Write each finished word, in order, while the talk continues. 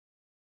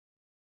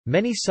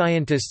Many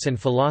scientists and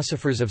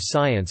philosophers of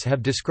science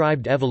have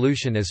described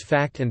evolution as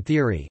fact and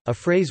theory, a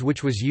phrase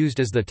which was used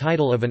as the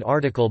title of an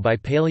article by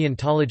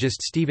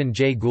paleontologist Stephen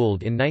Jay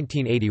Gould in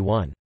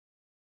 1981.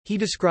 He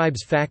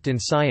describes fact in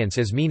science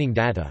as meaning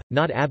data,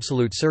 not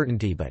absolute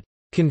certainty but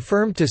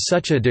confirmed to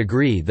such a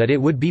degree that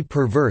it would be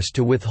perverse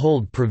to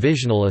withhold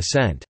provisional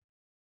assent.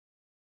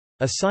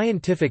 A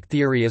scientific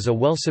theory is a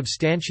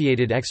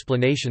well-substantiated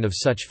explanation of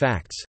such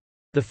facts.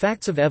 The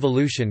facts of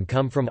evolution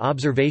come from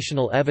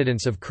observational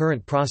evidence of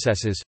current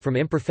processes, from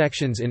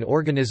imperfections in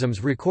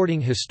organisms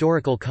recording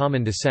historical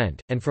common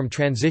descent, and from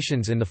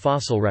transitions in the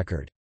fossil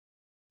record.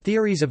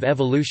 Theories of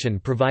evolution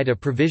provide a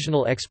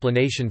provisional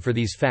explanation for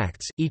these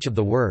facts. Each of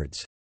the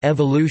words,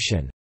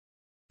 evolution,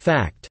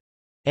 fact,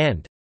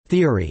 and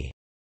theory,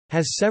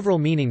 has several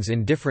meanings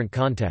in different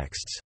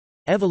contexts.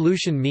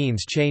 Evolution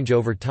means change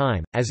over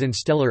time, as in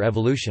stellar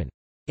evolution.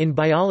 In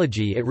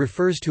biology it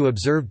refers to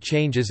observed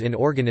changes in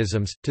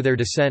organisms, to their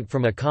descent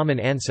from a common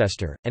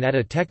ancestor, and at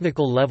a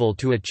technical level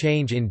to a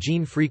change in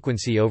gene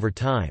frequency over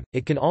time.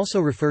 It can also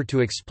refer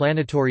to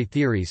explanatory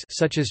theories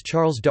such as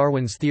Charles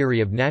Darwin's theory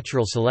of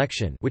natural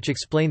selection, which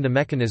explain the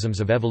mechanisms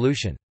of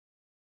evolution.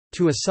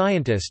 To a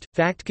scientist,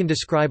 fact can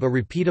describe a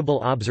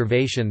repeatable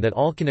observation that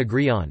all can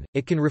agree on,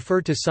 it can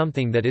refer to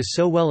something that is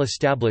so well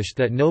established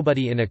that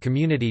nobody in a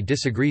community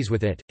disagrees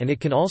with it, and it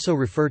can also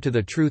refer to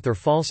the truth or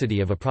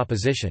falsity of a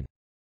proposition.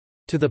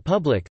 To the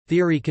public,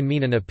 theory can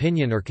mean an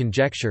opinion or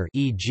conjecture,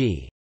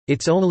 e.g.,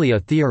 "it's only a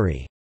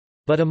theory,"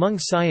 but among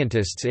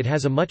scientists it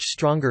has a much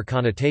stronger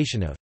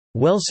connotation of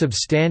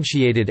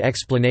well-substantiated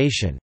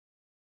explanation.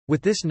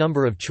 With this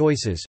number of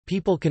choices,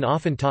 people can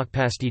often talk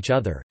past each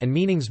other, and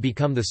meanings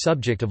become the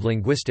subject of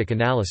linguistic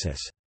analysis.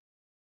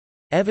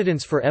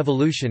 Evidence for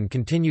evolution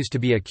continues to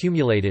be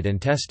accumulated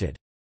and tested.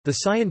 The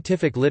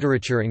scientific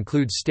literature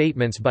includes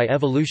statements by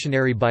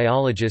evolutionary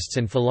biologists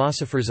and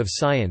philosophers of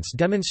science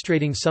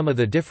demonstrating some of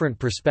the different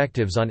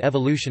perspectives on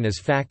evolution as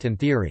fact and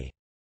theory.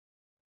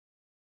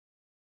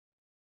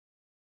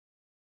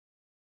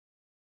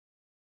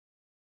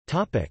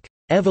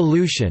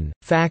 Evolution,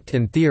 fact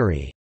and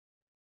theory.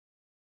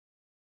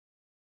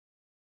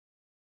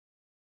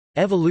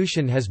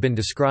 Evolution has been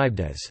described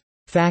as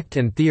fact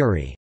and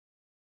theory.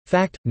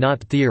 Fact,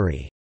 not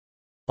theory.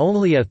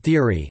 Only a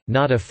theory,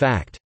 not a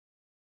fact.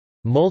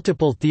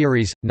 Multiple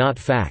theories, not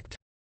fact.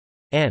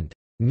 And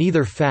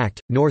neither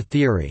fact, nor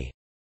theory.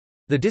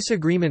 The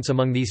disagreements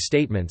among these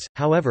statements,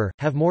 however,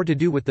 have more to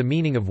do with the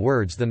meaning of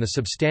words than the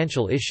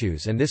substantial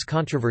issues, and this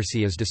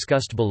controversy is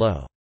discussed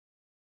below.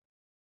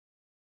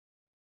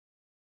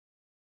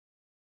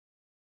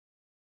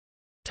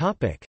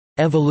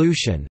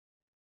 Evolution.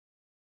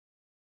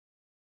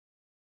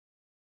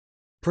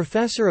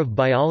 Professor of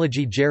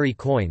biology Jerry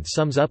Coyne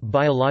sums up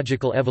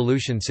biological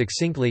evolution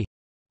succinctly: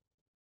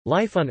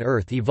 life on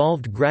Earth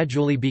evolved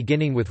gradually,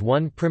 beginning with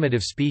one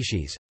primitive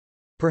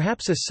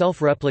species—perhaps a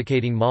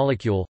self-replicating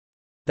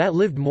molecule—that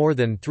lived more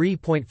than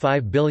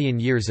 3.5 billion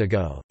years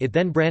ago. It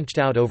then branched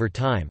out over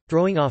time,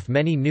 throwing off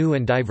many new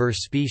and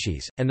diverse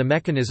species, and the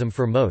mechanism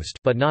for most,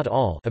 but not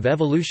all, of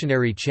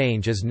evolutionary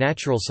change is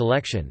natural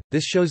selection.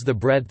 This shows the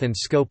breadth and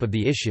scope of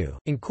the issue,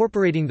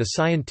 incorporating the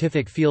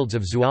scientific fields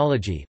of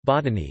zoology,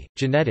 botany,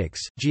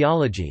 genetics,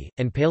 geology,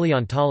 and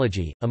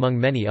paleontology, among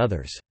many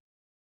others.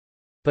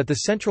 But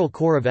the central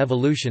core of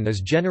evolution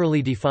is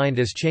generally defined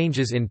as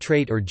changes in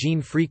trait or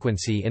gene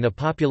frequency in a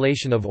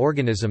population of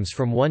organisms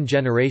from one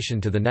generation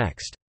to the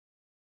next.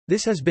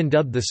 This has been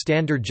dubbed the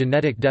standard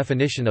genetic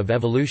definition of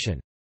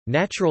evolution.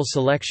 Natural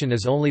selection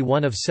is only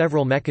one of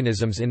several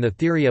mechanisms in the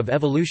theory of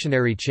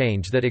evolutionary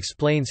change that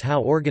explains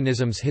how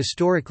organisms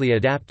historically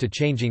adapt to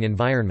changing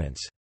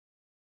environments.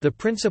 The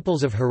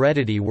principles of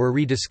heredity were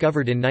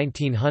rediscovered in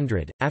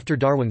 1900, after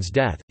Darwin's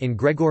death, in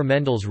Gregor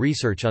Mendel's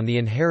research on the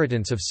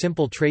inheritance of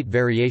simple trait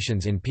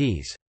variations in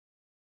peas.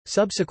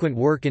 Subsequent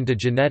work into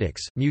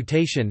genetics,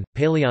 mutation,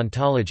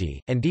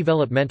 paleontology, and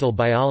developmental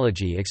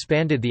biology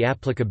expanded the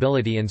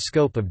applicability and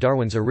scope of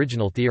Darwin's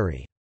original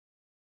theory.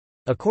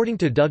 According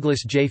to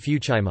Douglas J.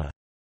 Fuchima,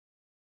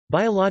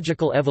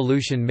 biological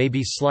evolution may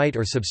be slight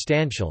or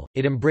substantial.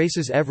 It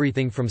embraces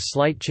everything from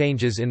slight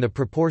changes in the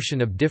proportion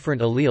of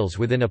different alleles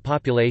within a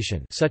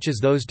population, such as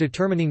those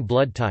determining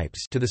blood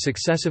types, to the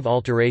successive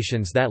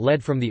alterations that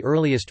led from the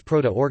earliest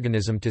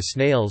proto-organism to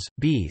snails,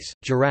 bees,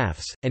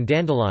 giraffes, and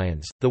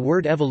dandelions. The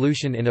word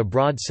evolution in a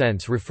broad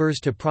sense refers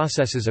to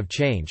processes of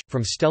change,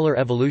 from stellar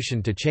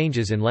evolution to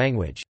changes in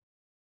language.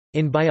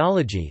 In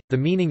biology, the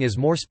meaning is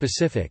more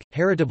specific: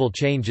 heritable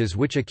changes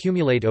which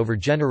accumulate over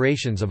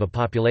generations of a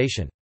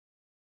population.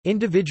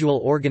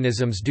 Individual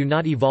organisms do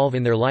not evolve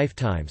in their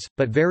lifetimes,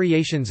 but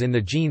variations in the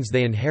genes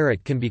they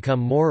inherit can become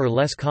more or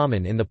less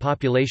common in the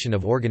population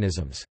of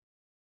organisms.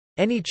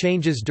 Any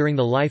changes during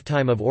the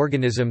lifetime of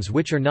organisms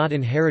which are not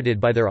inherited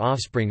by their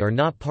offspring are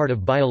not part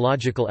of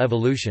biological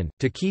evolution.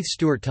 To Keith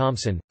Stewart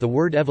Thompson, the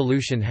word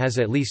evolution has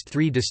at least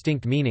three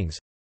distinct meanings.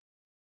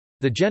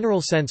 The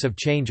general sense of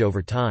change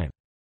over time.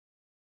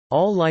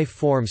 All life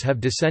forms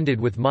have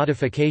descended with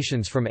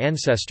modifications from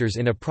ancestors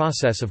in a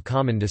process of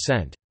common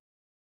descent.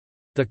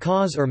 The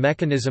cause or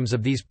mechanisms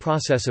of these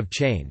process of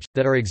change,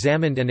 that are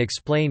examined and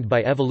explained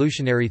by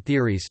evolutionary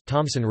theories,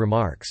 Thomson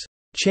remarks,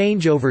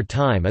 "Change over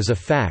time is a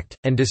fact,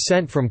 and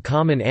descent from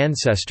common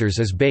ancestors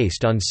is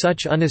based on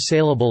such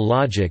unassailable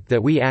logic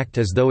that we act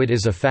as though it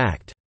is a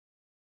fact.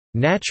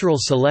 Natural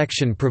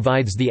selection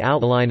provides the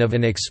outline of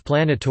an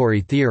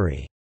explanatory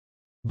theory."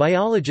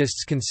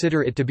 Biologists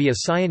consider it to be a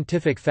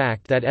scientific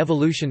fact that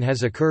evolution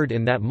has occurred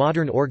in that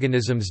modern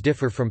organisms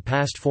differ from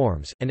past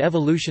forms, and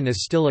evolution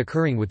is still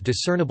occurring with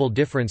discernible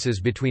differences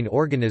between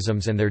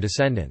organisms and their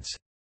descendants.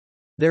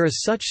 There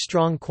is such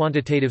strong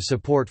quantitative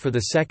support for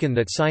the second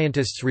that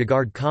scientists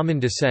regard common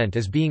descent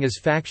as being as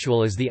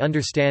factual as the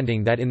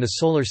understanding that in the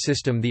Solar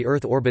System the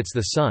Earth orbits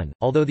the Sun,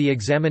 although the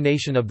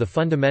examination of the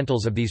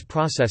fundamentals of these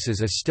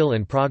processes is still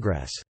in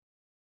progress.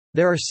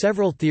 There are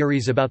several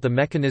theories about the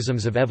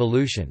mechanisms of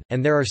evolution,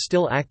 and there are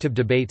still active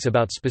debates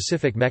about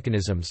specific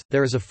mechanisms.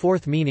 There is a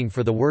fourth meaning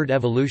for the word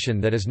evolution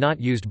that is not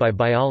used by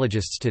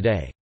biologists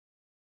today.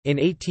 In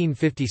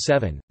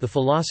 1857, the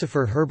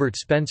philosopher Herbert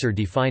Spencer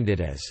defined it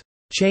as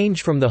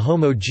change from the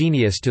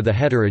homogeneous to the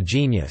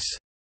heterogeneous.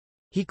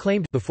 He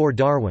claimed before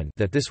Darwin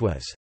that this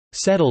was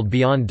settled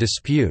beyond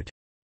dispute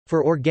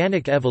for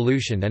organic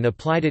evolution and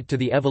applied it to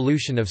the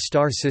evolution of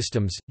star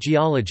systems,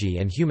 geology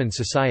and human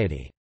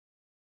society.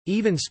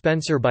 Even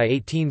Spencer by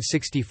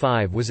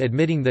 1865 was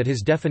admitting that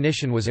his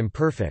definition was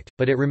imperfect,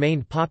 but it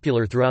remained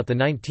popular throughout the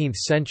 19th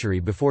century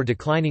before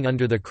declining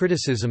under the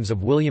criticisms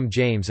of William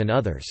James and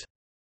others.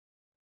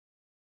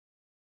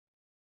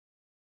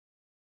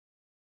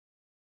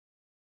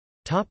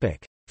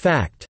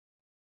 Fact.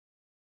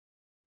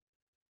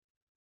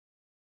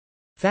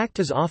 Fact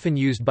is often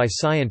used by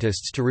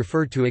scientists to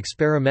refer to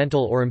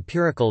experimental or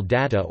empirical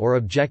data or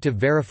objective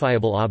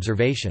verifiable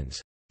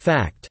observations.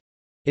 Fact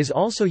is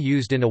also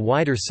used in a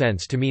wider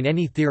sense to mean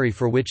any theory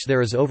for which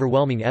there is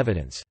overwhelming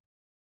evidence.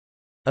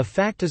 A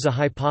fact is a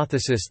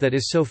hypothesis that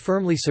is so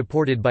firmly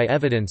supported by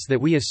evidence that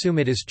we assume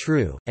it is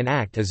true, and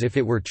act as if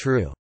it were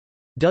true.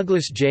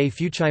 Douglas J.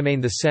 Fuchs.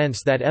 The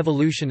sense that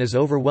evolution is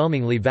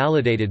overwhelmingly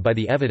validated by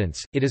the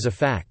evidence, it is a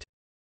fact.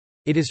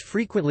 It is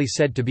frequently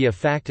said to be a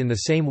fact in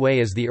the same way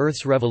as the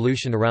Earth's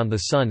revolution around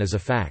the Sun is a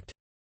fact.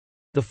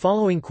 The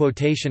following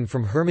quotation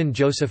from Hermann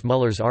Joseph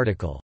Muller's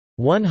article,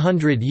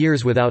 100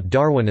 years without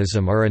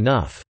Darwinism are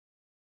enough,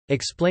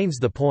 explains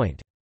the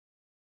point.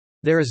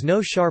 There is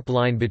no sharp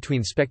line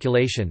between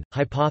speculation,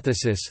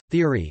 hypothesis,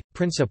 theory,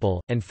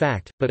 principle, and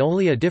fact, but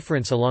only a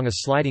difference along a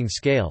sliding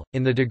scale,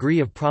 in the degree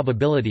of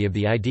probability of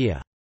the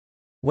idea.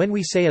 When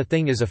we say a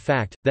thing is a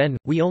fact, then,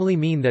 we only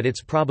mean that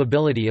its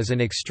probability is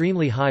an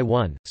extremely high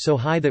one, so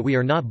high that we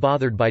are not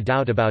bothered by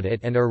doubt about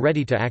it and are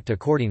ready to act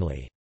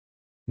accordingly.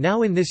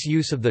 Now in this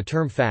use of the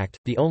term fact,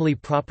 the only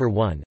proper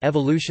one,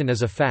 evolution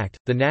is a fact.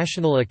 The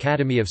National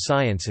Academy of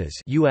Sciences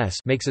 (US)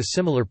 makes a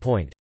similar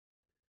point.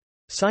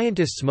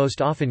 Scientists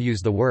most often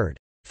use the word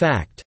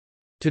fact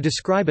to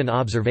describe an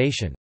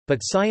observation. But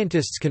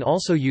scientists can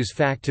also use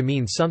fact to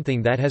mean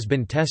something that has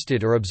been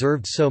tested or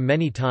observed so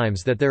many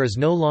times that there is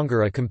no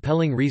longer a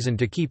compelling reason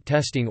to keep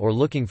testing or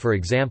looking for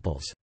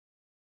examples.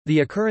 The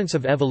occurrence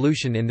of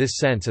evolution in this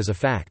sense is a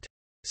fact.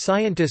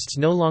 Scientists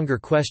no longer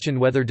question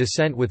whether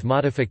descent with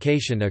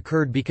modification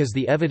occurred because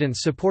the evidence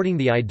supporting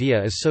the idea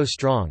is so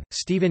strong.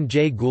 Stephen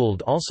Jay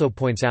Gould also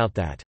points out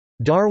that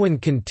Darwin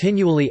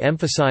continually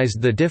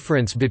emphasized the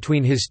difference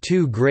between his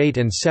two great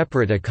and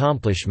separate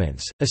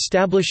accomplishments,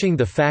 establishing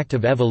the fact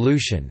of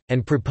evolution,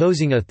 and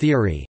proposing a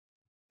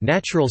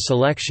theory—natural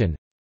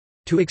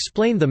selection—to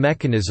explain the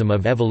mechanism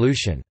of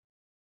evolution.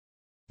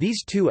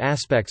 These two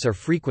aspects are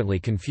frequently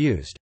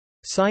confused.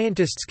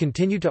 Scientists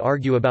continue to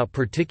argue about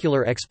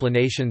particular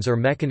explanations or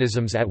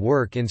mechanisms at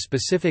work in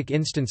specific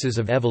instances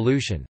of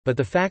evolution, but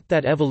the fact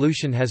that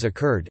evolution has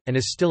occurred, and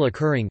is still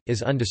occurring,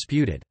 is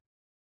undisputed.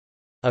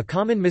 A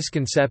common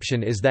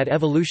misconception is that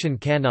evolution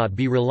cannot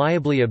be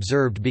reliably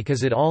observed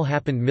because it all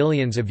happened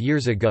millions of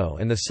years ago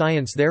and the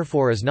science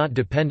therefore is not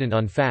dependent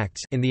on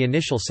facts in the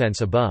initial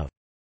sense above.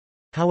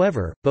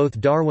 However, both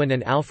Darwin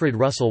and Alfred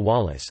Russel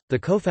Wallace, the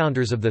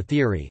co-founders of the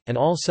theory, and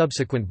all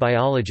subsequent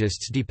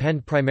biologists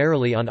depend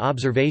primarily on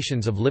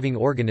observations of living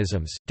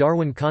organisms.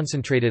 Darwin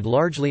concentrated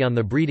largely on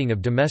the breeding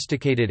of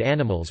domesticated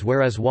animals,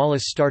 whereas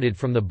Wallace started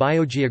from the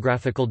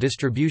biogeographical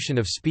distribution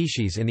of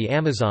species in the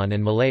Amazon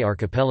and Malay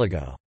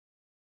archipelago.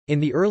 In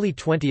the early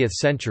 20th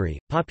century,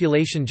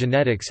 population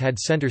genetics had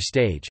center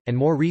stage, and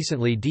more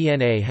recently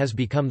DNA has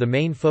become the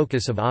main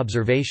focus of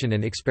observation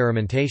and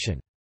experimentation.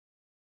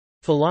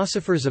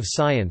 Philosophers of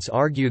science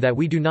argue that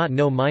we do not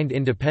know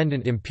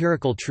mind-independent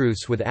empirical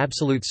truths with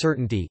absolute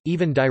certainty,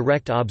 even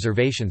direct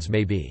observations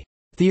may be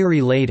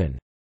theory-laden,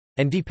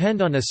 and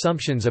depend on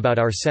assumptions about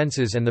our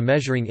senses and the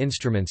measuring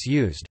instruments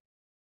used.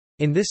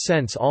 In this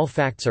sense all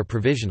facts are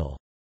provisional.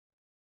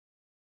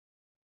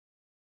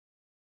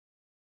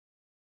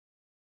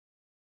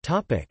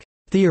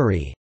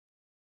 Theory.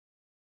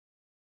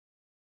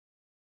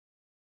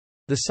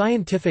 The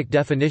scientific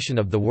definition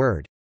of the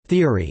word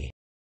theory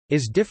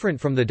is different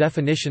from the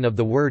definition of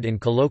the word in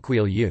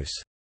colloquial use.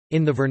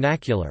 In the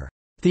vernacular,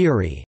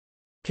 theory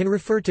can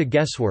refer to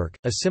guesswork,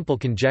 a simple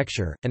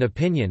conjecture, an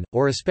opinion,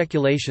 or a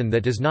speculation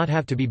that does not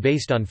have to be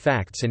based on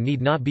facts and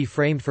need not be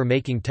framed for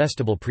making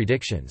testable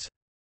predictions.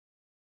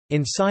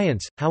 In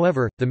science,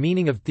 however, the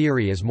meaning of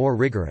theory is more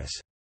rigorous.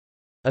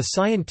 A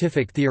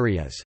scientific theory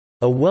is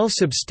a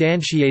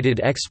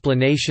well-substantiated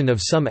explanation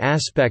of some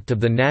aspect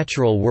of the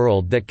natural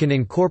world that can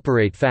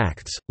incorporate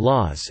facts,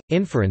 laws,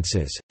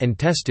 inferences, and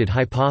tested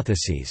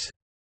hypotheses.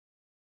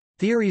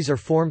 Theories are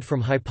formed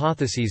from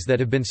hypotheses that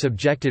have been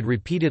subjected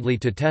repeatedly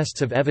to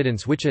tests of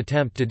evidence which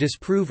attempt to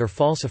disprove or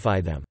falsify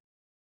them.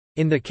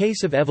 In the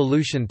case of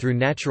evolution through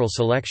natural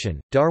selection,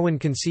 Darwin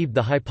conceived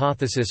the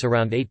hypothesis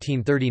around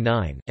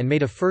 1839, and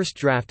made a first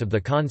draft of the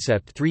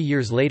concept 3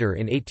 years later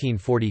in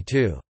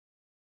 1842.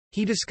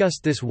 He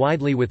discussed this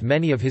widely with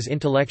many of his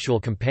intellectual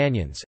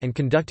companions, and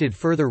conducted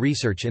further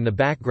research in the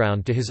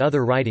background to his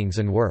other writings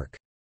and work.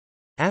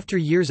 After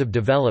years of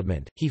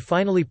development, he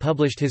finally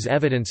published his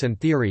evidence and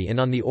theory in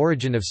On the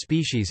Origin of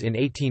Species in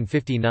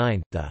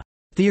 1859. The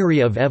theory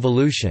of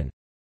evolution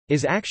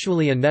is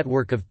actually a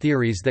network of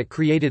theories that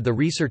created the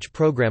research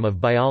program of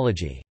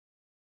biology.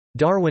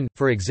 Darwin,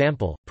 for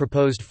example,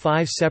 proposed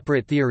 5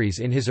 separate theories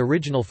in his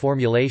original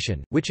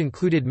formulation, which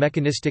included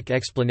mechanistic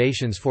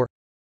explanations for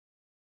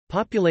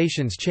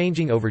populations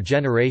changing over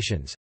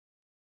generations,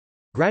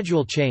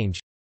 gradual change,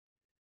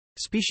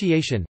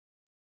 speciation,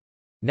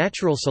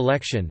 natural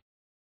selection,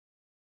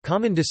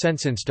 common descent.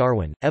 Since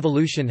Darwin,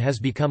 evolution has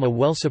become a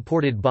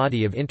well-supported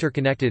body of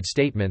interconnected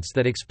statements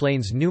that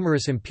explains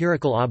numerous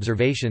empirical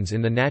observations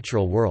in the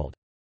natural world.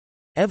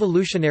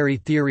 Evolutionary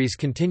theories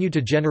continue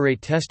to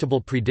generate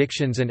testable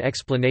predictions and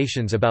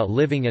explanations about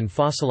living and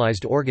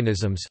fossilized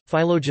organisms.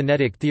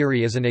 Phylogenetic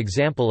theory is an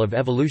example of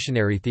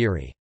evolutionary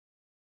theory.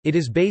 It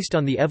is based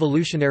on the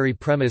evolutionary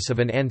premise of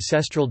an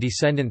ancestral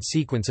descendant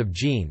sequence of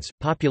genes,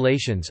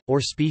 populations, or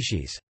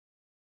species.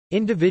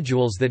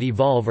 Individuals that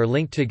evolve are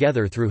linked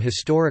together through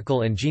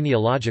historical and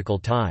genealogical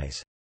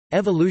ties.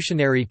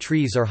 Evolutionary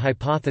trees are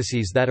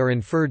hypotheses that are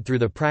inferred through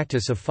the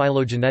practice of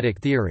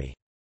phylogenetic theory.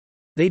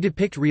 They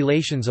depict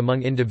relations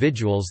among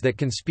individuals that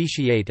can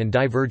speciate and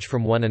diverge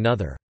from one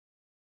another.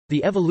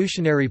 The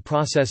evolutionary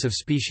process of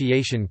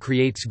speciation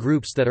creates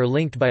groups that are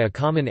linked by a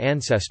common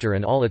ancestor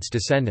and all its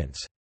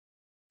descendants.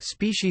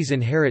 Species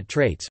inherit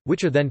traits,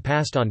 which are then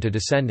passed on to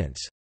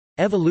descendants.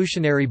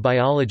 Evolutionary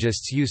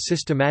biologists use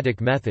systematic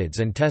methods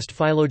and test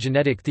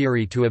phylogenetic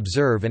theory to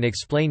observe and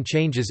explain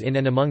changes in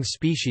and among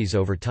species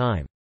over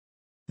time.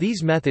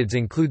 These methods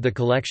include the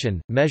collection,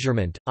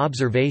 measurement,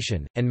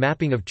 observation, and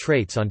mapping of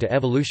traits onto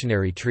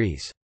evolutionary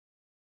trees.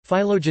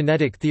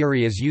 Phylogenetic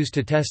theory is used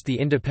to test the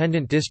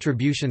independent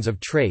distributions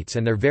of traits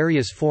and their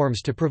various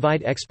forms to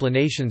provide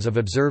explanations of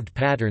observed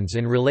patterns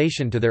in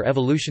relation to their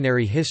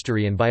evolutionary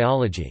history and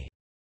biology.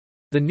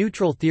 The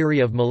neutral theory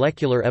of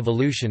molecular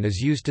evolution is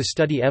used to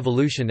study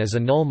evolution as a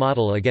null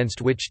model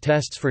against which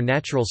tests for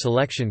natural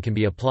selection can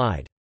be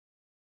applied.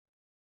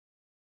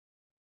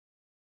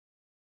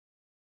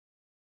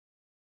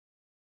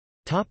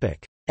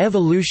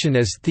 Evolution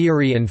as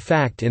theory and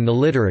fact in the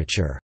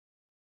literature.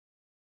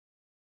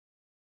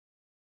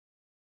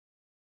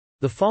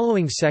 The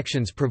following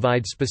sections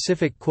provide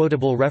specific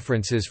quotable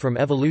references from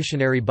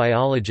evolutionary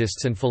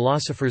biologists and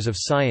philosophers of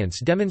science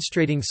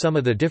demonstrating some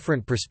of the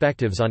different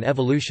perspectives on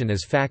evolution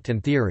as fact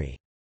and theory.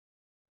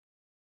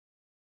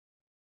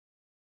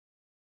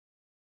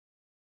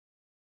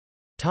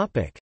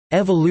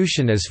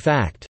 Evolution as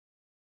fact.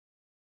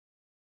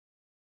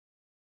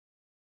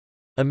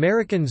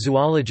 American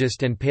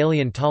zoologist and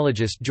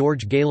paleontologist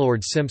George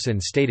Gaylord Simpson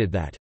stated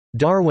that,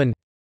 "Darwin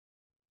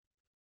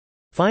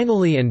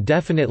finally and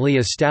definitely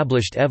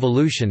established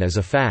evolution as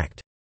a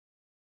fact."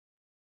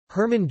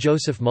 Hermann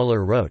Joseph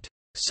Muller wrote,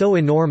 "So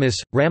enormous,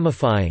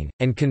 ramifying,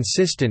 and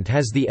consistent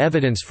has the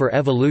evidence for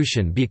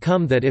evolution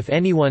become that if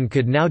anyone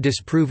could now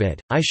disprove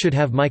it, I should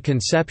have my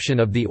conception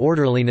of the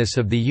orderliness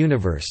of the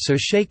universe so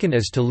shaken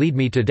as to lead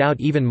me to doubt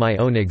even my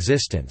own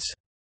existence.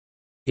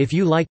 If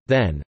you like,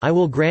 then, I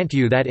will grant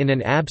you that in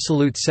an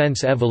absolute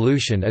sense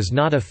evolution is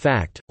not a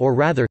fact, or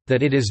rather,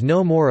 that it is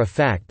no more a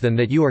fact than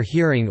that you are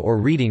hearing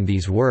or reading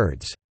these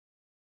words."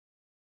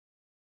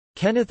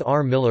 Kenneth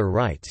R. Miller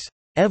writes,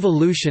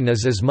 "Evolution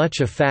is as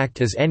much a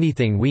fact as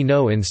anything we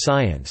know in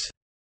science."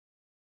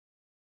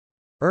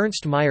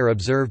 Ernst Mayr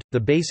observed, "The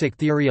basic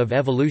theory of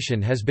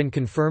evolution has been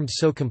confirmed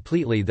so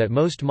completely that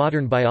most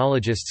modern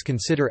biologists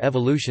consider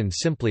evolution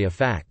simply a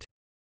fact.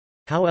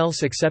 How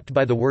else except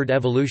by the word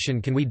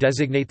evolution can we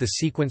designate the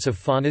sequence of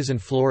faunas and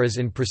floras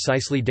in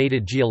precisely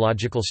dated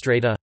geological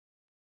strata?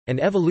 An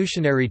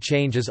evolutionary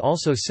change is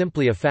also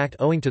simply a fact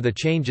owing to the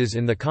changes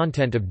in the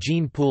content of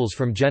gene pools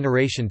from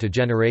generation to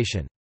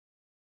generation."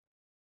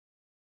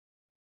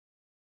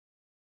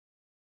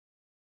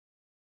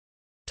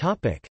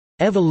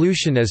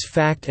 Evolution as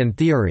fact and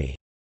theory.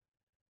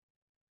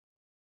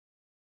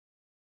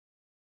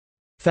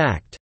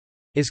 Fact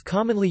is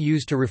commonly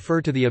used to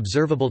refer to the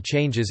observable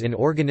changes in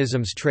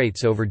organisms'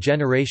 traits over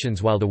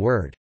generations, while the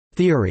word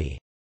theory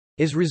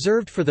is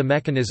reserved for the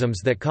mechanisms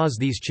that cause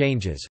these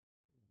changes.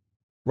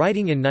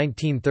 Writing in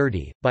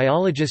 1930,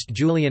 biologist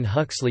Julian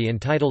Huxley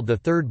entitled the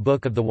third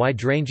book of the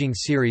wide-ranging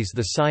series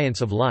The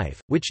Science of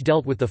Life, which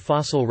dealt with the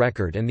fossil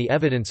record and the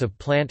evidence of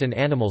plant and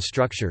animal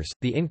structures,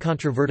 the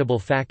incontrovertible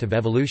fact of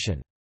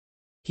evolution.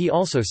 He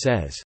also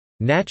says,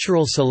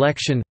 "Natural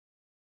selection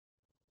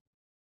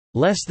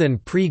less than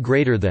pre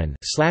greater than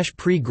slash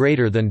pre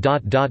greater than ...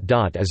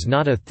 is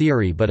not a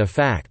theory but a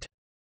fact.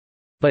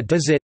 But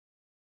does it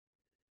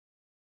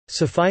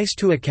suffice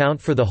to account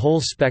for the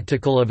whole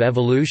spectacle of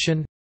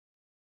evolution?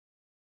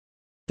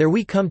 There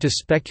we come to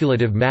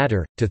speculative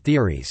matter, to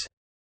theories."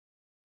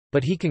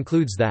 But he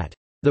concludes that,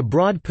 "the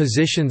broad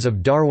positions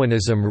of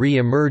Darwinism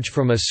re-emerge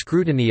from a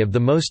scrutiny of the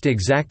most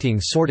exacting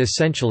sort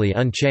essentially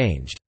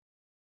unchanged."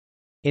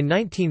 In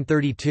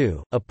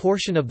 1932, a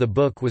portion of the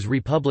book was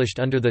republished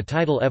under the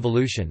title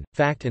Evolution,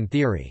 Fact and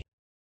Theory.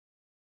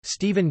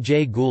 Stephen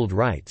Jay Gould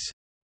writes,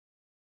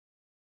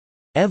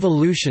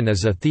 "Evolution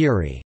is a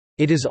theory.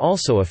 It is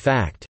also a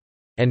fact.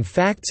 And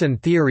facts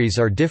and theories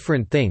are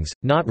different things,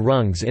 not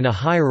rungs in a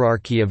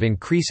hierarchy of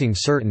increasing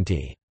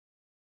certainty.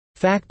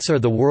 Facts are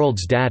the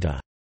world's data.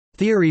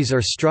 Theories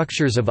are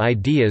structures of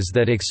ideas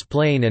that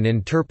explain and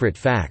interpret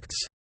facts.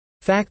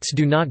 Facts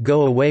do not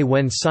go away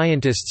when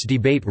scientists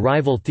debate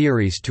rival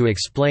theories to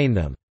explain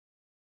them.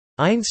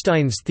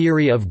 Einstein's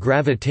theory of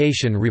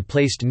gravitation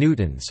replaced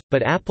Newton's,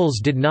 but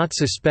apples did not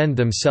suspend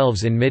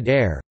themselves in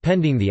mid-air,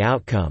 pending the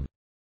outcome.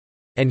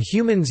 And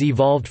humans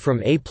evolved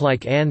from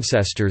ape-like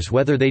ancestors,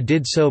 whether they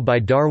did so by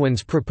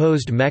Darwin's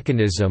proposed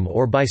mechanism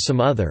or by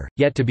some other,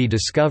 yet to be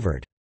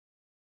discovered."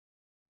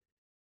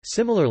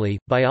 Similarly,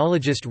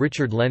 biologist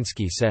Richard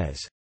Lenski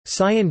says,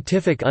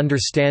 "Scientific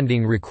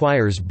understanding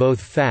requires both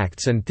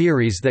facts and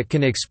theories that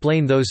can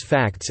explain those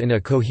facts in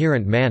a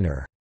coherent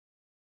manner.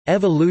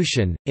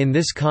 Evolution, in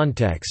this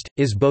context,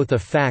 is both a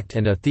fact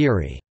and a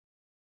theory.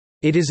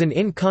 It is an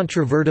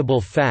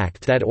incontrovertible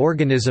fact that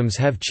organisms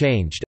have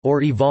changed,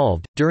 or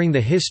evolved, during the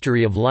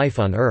history of life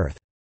on Earth.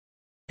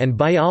 And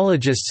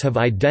biologists have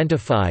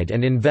identified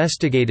and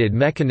investigated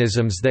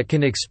mechanisms that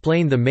can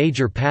explain the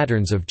major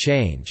patterns of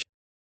change."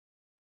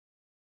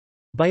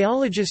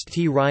 Biologist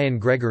T. Ryan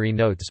Gregory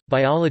notes,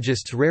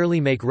 biologists rarely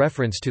make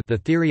reference to the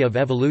theory of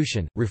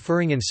evolution,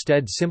 referring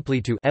instead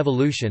simply to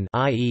evolution,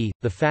 i.e.,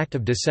 the fact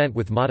of descent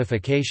with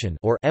modification,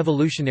 or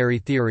evolutionary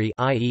theory,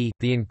 i.e.,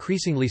 the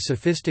increasingly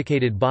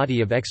sophisticated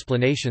body of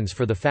explanations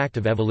for the fact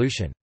of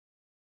evolution.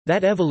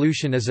 That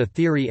evolution is a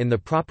theory in the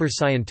proper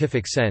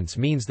scientific sense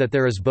means that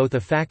there is both a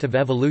fact of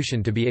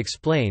evolution to be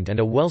explained and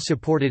a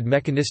well-supported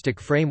mechanistic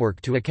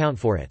framework to account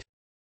for it.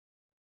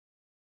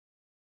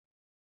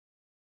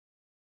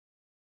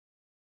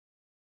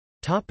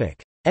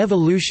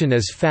 Evolution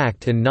as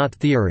fact and not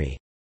theory.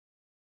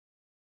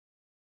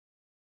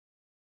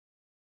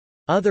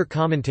 Other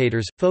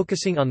commentators,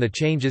 focusing on the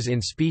changes in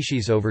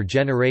species over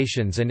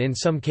generations and in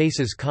some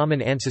cases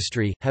common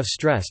ancestry, have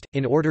stressed,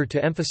 in order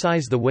to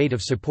emphasize the weight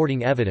of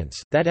supporting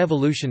evidence, that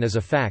evolution is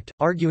a fact,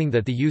 arguing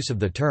that the use of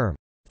the term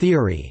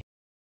theory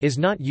is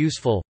not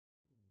useful.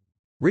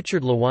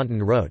 Richard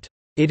Lewontin wrote,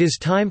 "It is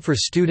time for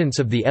students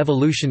of the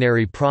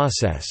evolutionary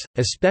process,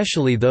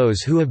 especially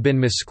those who have been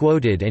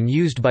misquoted and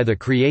used by the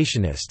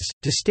creationists,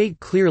 to state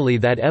clearly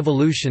that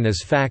evolution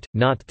is fact,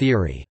 not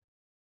theory."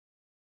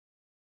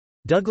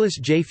 Douglas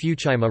J.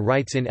 Fuchima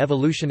writes in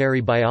Evolutionary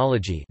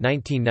Biology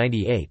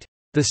 1998,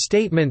 "The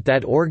statement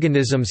that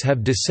organisms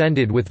have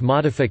descended with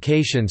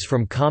modifications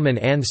from common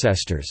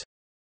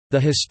ancestors—the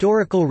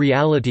historical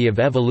reality of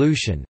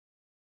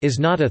evolution—is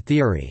not a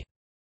theory.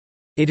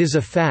 It is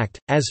a fact,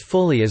 as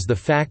fully as the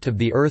fact of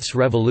the Earth's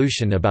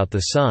revolution about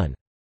the Sun."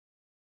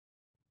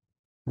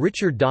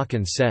 Richard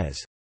Dawkins says,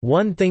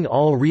 "One thing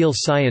all real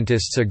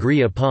scientists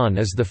agree upon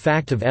is the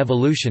fact of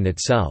evolution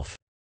itself.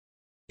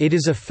 It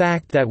is a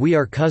fact that we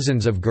are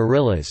cousins of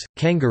gorillas,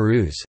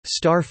 kangaroos,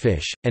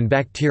 starfish, and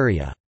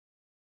bacteria.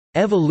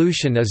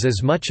 Evolution is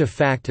as much a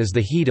fact as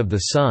the heat of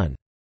the sun.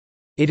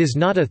 It is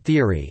not a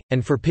theory,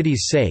 and for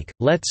pity's sake,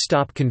 let's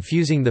stop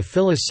confusing the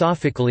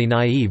philosophically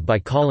naive by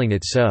calling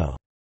it so.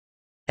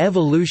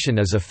 Evolution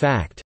is a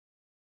fact."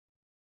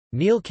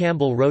 Neil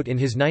Campbell wrote in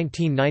his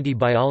 1990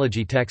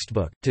 biology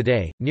textbook,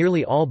 "Today,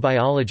 nearly all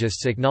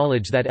biologists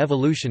acknowledge that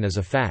evolution is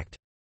a fact.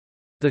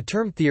 The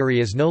term theory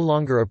is no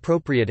longer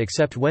appropriate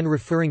except when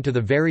referring to the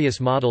various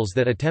models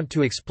that attempt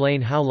to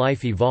explain how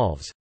life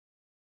evolves.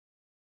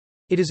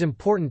 It is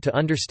important to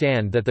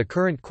understand that the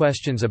current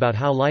questions about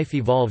how life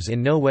evolves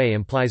in no way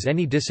implies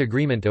any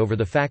disagreement over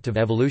the fact of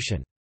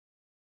evolution."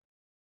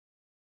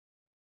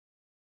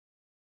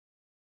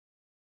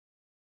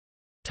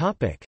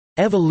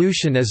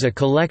 Evolution as a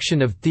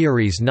collection of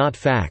theories not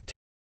fact.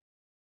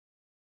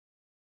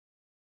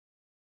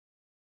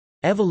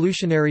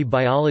 Evolutionary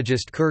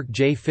biologist Kirk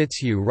J.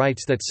 Fitzhugh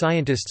writes that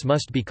scientists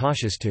must be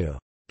cautious to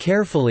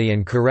carefully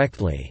and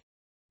correctly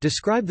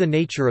describe the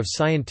nature of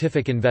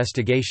scientific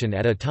investigation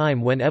at a time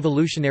when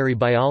evolutionary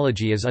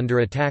biology is under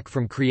attack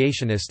from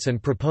creationists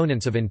and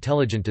proponents of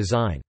intelligent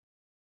design.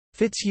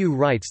 Fitzhugh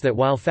writes that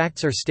while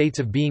facts are states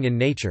of being in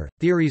nature,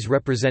 theories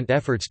represent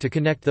efforts to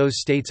connect those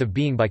states of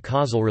being by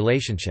causal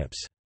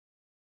relationships.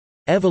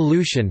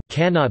 Evolution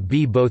cannot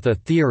be both a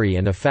theory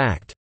and a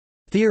fact.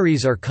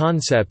 Theories are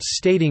concepts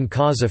stating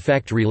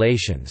cause-effect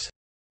relations.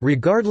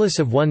 Regardless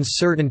of one's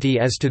certainty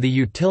as to the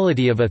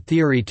utility of a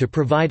theory to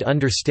provide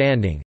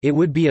understanding, it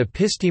would be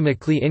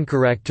epistemically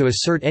incorrect to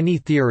assert any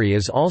theory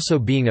as also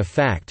being a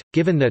fact,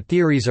 given that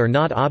theories are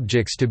not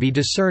objects to be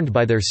discerned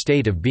by their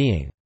state of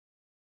being.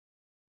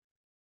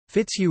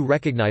 Fitzhugh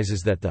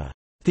recognizes that the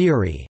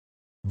theory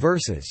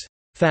versus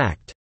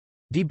fact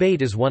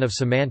debate is one of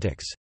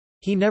semantics.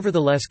 He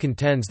nevertheless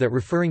contends that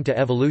referring to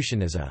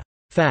evolution as a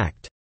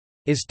fact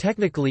is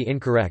technically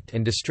incorrect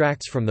and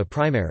distracts from the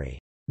primary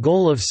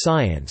goal of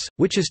science,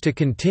 which is to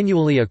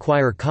continually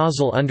acquire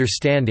causal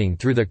understanding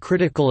through the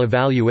critical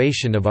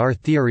evaluation of our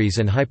theories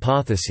and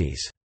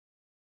hypotheses.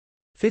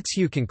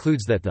 Fitzhugh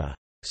concludes that the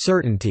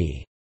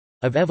certainty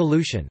of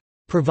evolution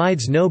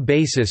provides no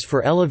basis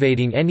for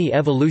elevating any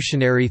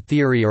evolutionary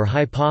theory or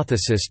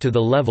hypothesis to the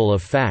level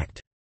of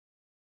fact.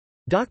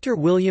 Dr.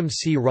 William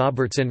C.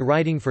 Robertson,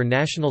 writing for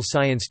National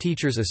Science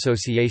Teachers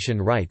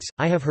Association, writes,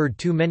 "I have heard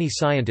too many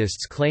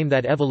scientists claim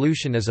that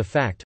evolution is a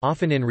fact,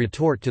 often in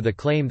retort to the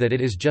claim that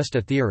it is just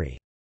a theory.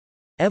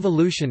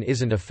 Evolution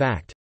isn't a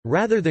fact.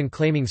 Rather than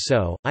claiming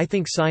so, I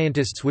think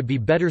scientists would be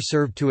better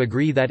served to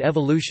agree that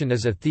evolution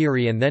is a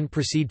theory and then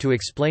proceed to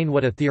explain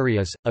what a theory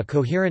is, a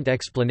coherent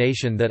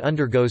explanation that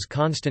undergoes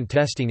constant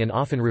testing and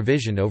often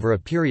revision over a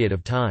period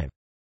of time."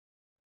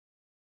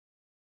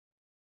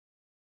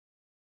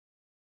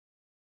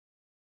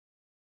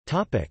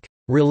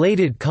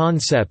 Related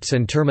concepts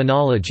and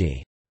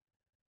terminology.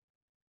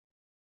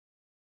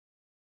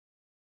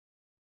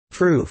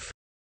 Proof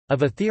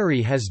of a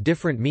theory has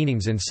different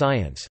meanings in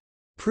science.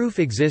 Proof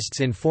exists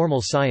in formal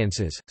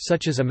sciences,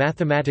 such as a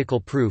mathematical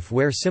proof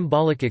where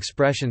symbolic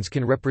expressions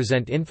can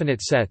represent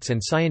infinite sets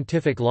and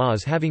scientific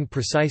laws having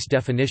precise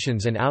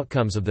definitions and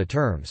outcomes of the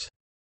terms.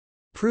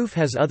 Proof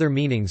has other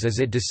meanings as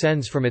it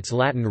descends from its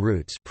Latin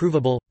roots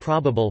provable,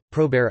 probable,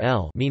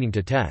 probare, meaning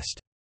to test.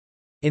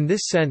 In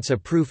this sense, a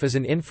proof is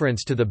an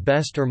inference to the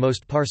best or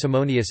most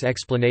parsimonious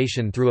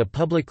explanation through a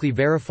publicly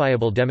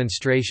verifiable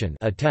demonstration,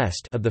 a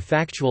test, of the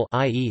factual,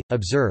 i.e.,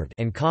 observed,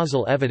 and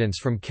causal evidence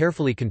from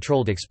carefully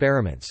controlled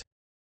experiments.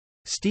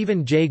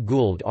 Stephen Jay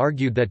Gould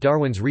argued that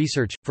Darwin's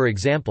research, for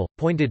example,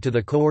 pointed to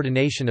the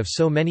coordination of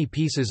so many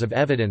pieces of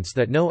evidence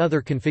that no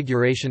other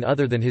configuration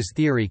other than his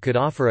theory could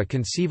offer a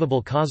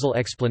conceivable causal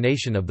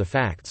explanation of the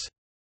facts.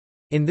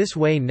 In this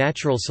way,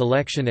 natural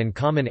selection and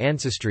common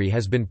ancestry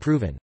has been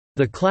proven.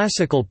 The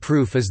classical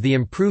proof is the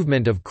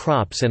improvement of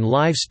crops and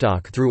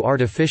livestock through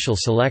artificial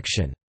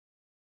selection.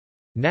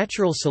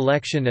 Natural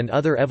selection and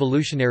other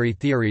evolutionary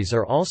theories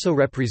are also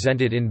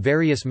represented in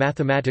various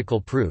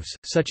mathematical proofs,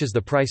 such as the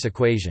price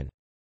equation.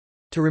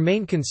 To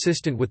remain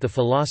consistent with the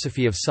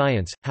philosophy of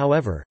science,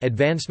 however,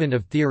 advancement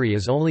of theory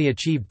is only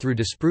achieved through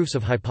disproofs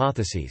of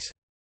hypotheses.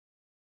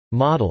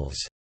 Models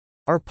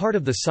are part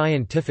of the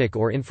scientific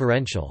or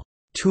inferential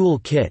tool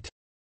kit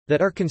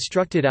that are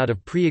constructed out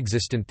of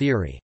pre-existent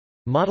theory.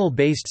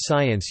 Model-based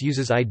science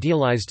uses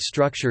idealized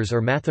structures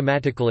or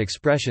mathematical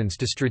expressions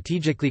to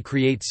strategically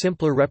create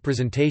simpler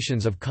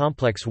representations of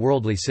complex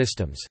worldly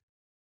systems.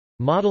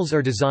 Models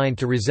are designed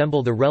to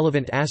resemble the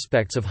relevant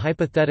aspects of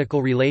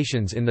hypothetical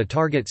relations in the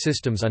target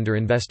systems under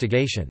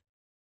investigation.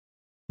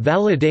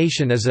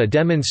 Validation is a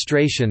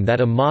demonstration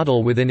that a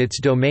model within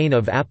its domain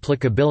of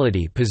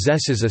applicability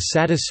possesses a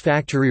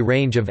satisfactory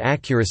range of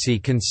accuracy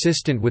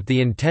consistent with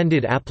the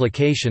intended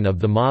application of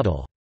the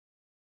model.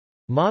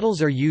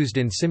 Models are used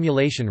in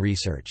simulation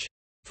research.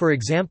 For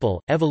example,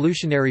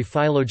 evolutionary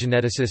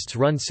phylogeneticists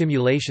run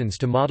simulations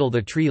to model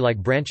the tree-like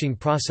branching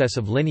process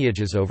of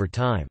lineages over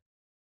time.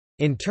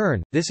 In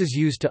turn, this is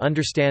used to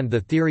understand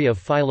the theory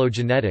of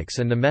phylogenetics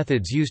and the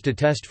methods used to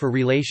test for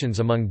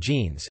relations among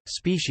genes,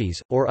 species,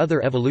 or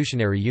other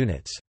evolutionary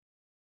units.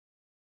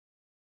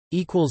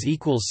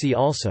 See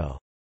also